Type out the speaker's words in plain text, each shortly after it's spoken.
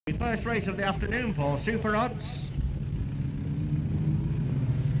The first race of the afternoon for Super Odds.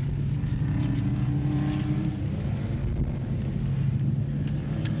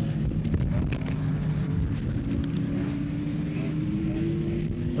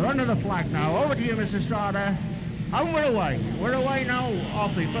 We're under the flag now. Over to you, Mr. Strada. And we're away. We're away now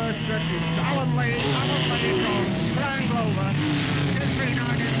off the first strip. It's Alan Lee from Brian Glover.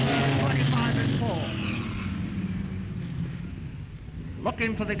 239 in third, 25 in fourth.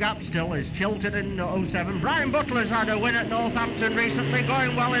 Looking for the gap still is Chilton in 07. Brian Butler's had a win at Northampton recently,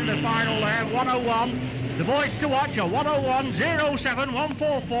 going well in the final there, 101. The boys to watch are 101, 07,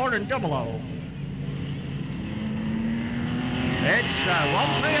 144 and 00. It's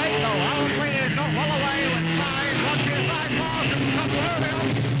 138 though. Alan Lee is not well away with 5, 125 Martin, come early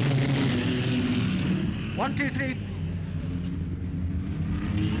on. 1, 2, 3.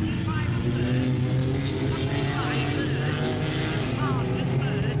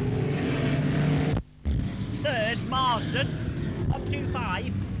 Third, Marsden,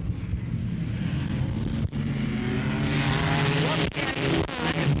 125.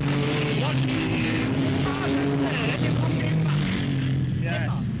 Yes.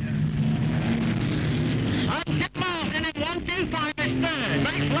 And Tim Martin in 125 is third.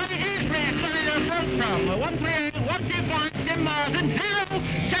 Next Larry Easley is coming to the front from 138, 125, Tim Martin,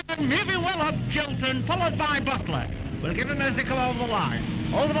 07, moving well up Chilton, followed by Butler. We'll give them as they come over the line.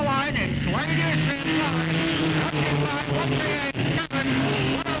 Over the line, it's Larry Easley in 5, 138,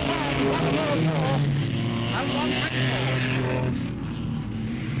 7, 101, 144, and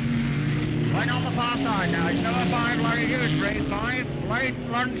 134. Right on the far side now, it's number 5, Larry Dewsbury, 5, Larry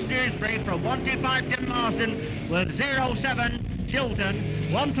Lawrence Dewsbury from 125 Tim Marsden with 07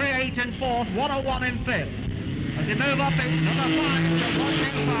 Chilton, 138 in 4th, 101 in 5th. As they move up, it's number 5 from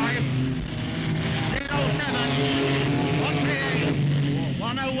 125, 07, 138,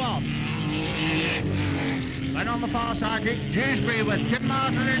 101. Then on the far side, it's Dewsbury with Tim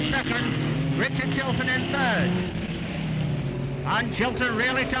Marsden in 2nd, Richard Chilton in 3rd. And Chilton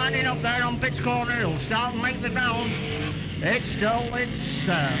really tightening up there on pit's corner. He'll start and make the ground. It's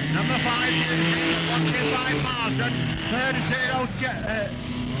number 5, 125 Marsden. 3rd is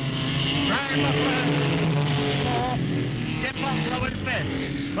Brian Butler. 4th, Tim Butler in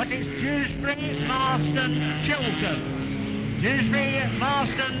 5th. But it's Dewsbury, Marsden, Chilton. Dewsbury,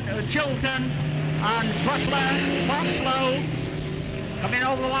 Marsden, Chilton, and Butler, Foxlow. Coming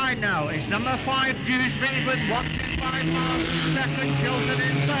over the line now, it's number 5, Dewsbury with 125 Marsden, 2nd, Chilton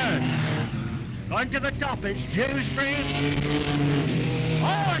in 3rd. Going to the top, it's Dewsbury.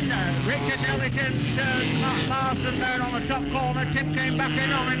 Oh, and Richard Ellington, Marsden there on the top corner. Tim came back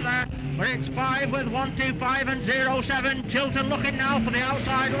in on him there. But it's 5 with 125 and 07. Chilton looking now for the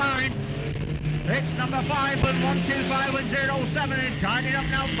outside line. It's number 5 with 125 and 07. It's tidying up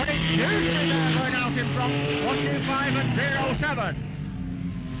now, but it's Dewsbury there going out in front. 125 and 07.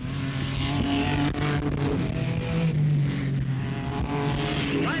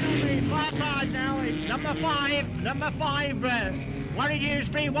 Right on the far side now, it's number 5, Larry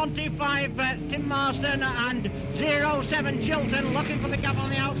Dewsbury, 125, Tim Marsden, and 07 Chilton, looking for the gap on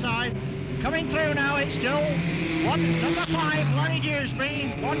the outside. Coming through now, it's still number 5, Larry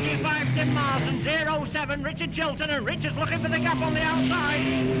Dewsbury, 125, Tim Marsden, 07 Richard Chilton, and Richard's looking for the gap on the outside.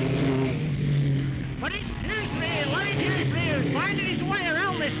 But it's Dewsbury, Larry Dewsbury, who's finding his way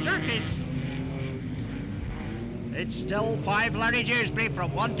around this circus. It's still 5 Larry Dewsbury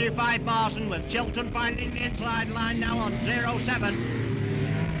from 125 Marsden, with Chilton finding the inside line now on 07.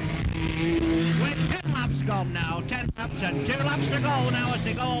 With 10 laps gone now, 10 laps and 2 laps to go now as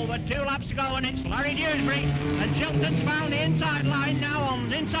they go over, 2 laps to go, and it's Larry Dewsbury, and Chilton's found the inside line now on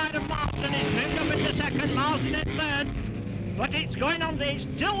the inside of Marsden. It's moved up into 2nd, Marsden in 3rd, but it's going on, it's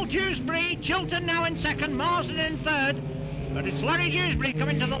still Dewsbury, Chilton now in 2nd, Marsden in 3rd. But it's Larry Dewsbury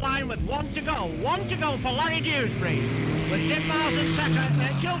coming to the line with 1 to go. 1 to go for Larry Dewsbury. With Tim Marsden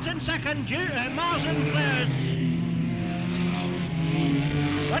 2nd, Chilton 2nd, Marsden 3rd.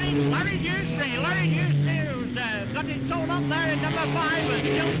 But it's Larry Dewsbury. Larry Dewsbury who's got it sold up there in number 5 with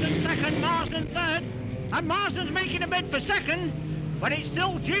Chilton 2nd, Marsden 3rd. And Marsden's making a bid for 2nd. But it's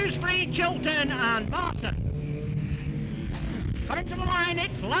still Dewsbury, Chilton and Marsden. Coming to the line,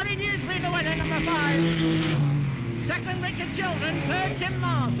 it's Larry Dewsbury the winner, number 5. 2nd, Richard Chilton, 3rd, Tim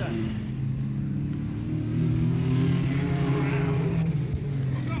Marsden.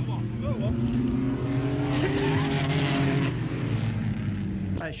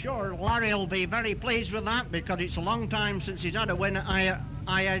 Sure, Larry will be very pleased with that because it's a long time since he's had a win at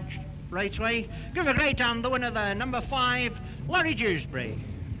I-Edge Raceway. Give a great hand, the winner there, number 5, Larry Dewsbury. .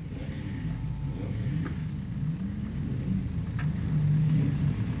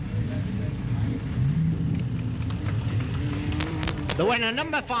 The winner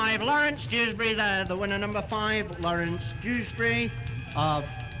number 5, Lawrence Dewsbury there. The winner number 5, Lawrence Dewsbury of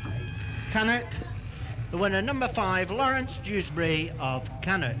Cannock. The winner number 5, Lawrence Dewsbury of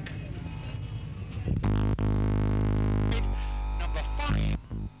Cannock.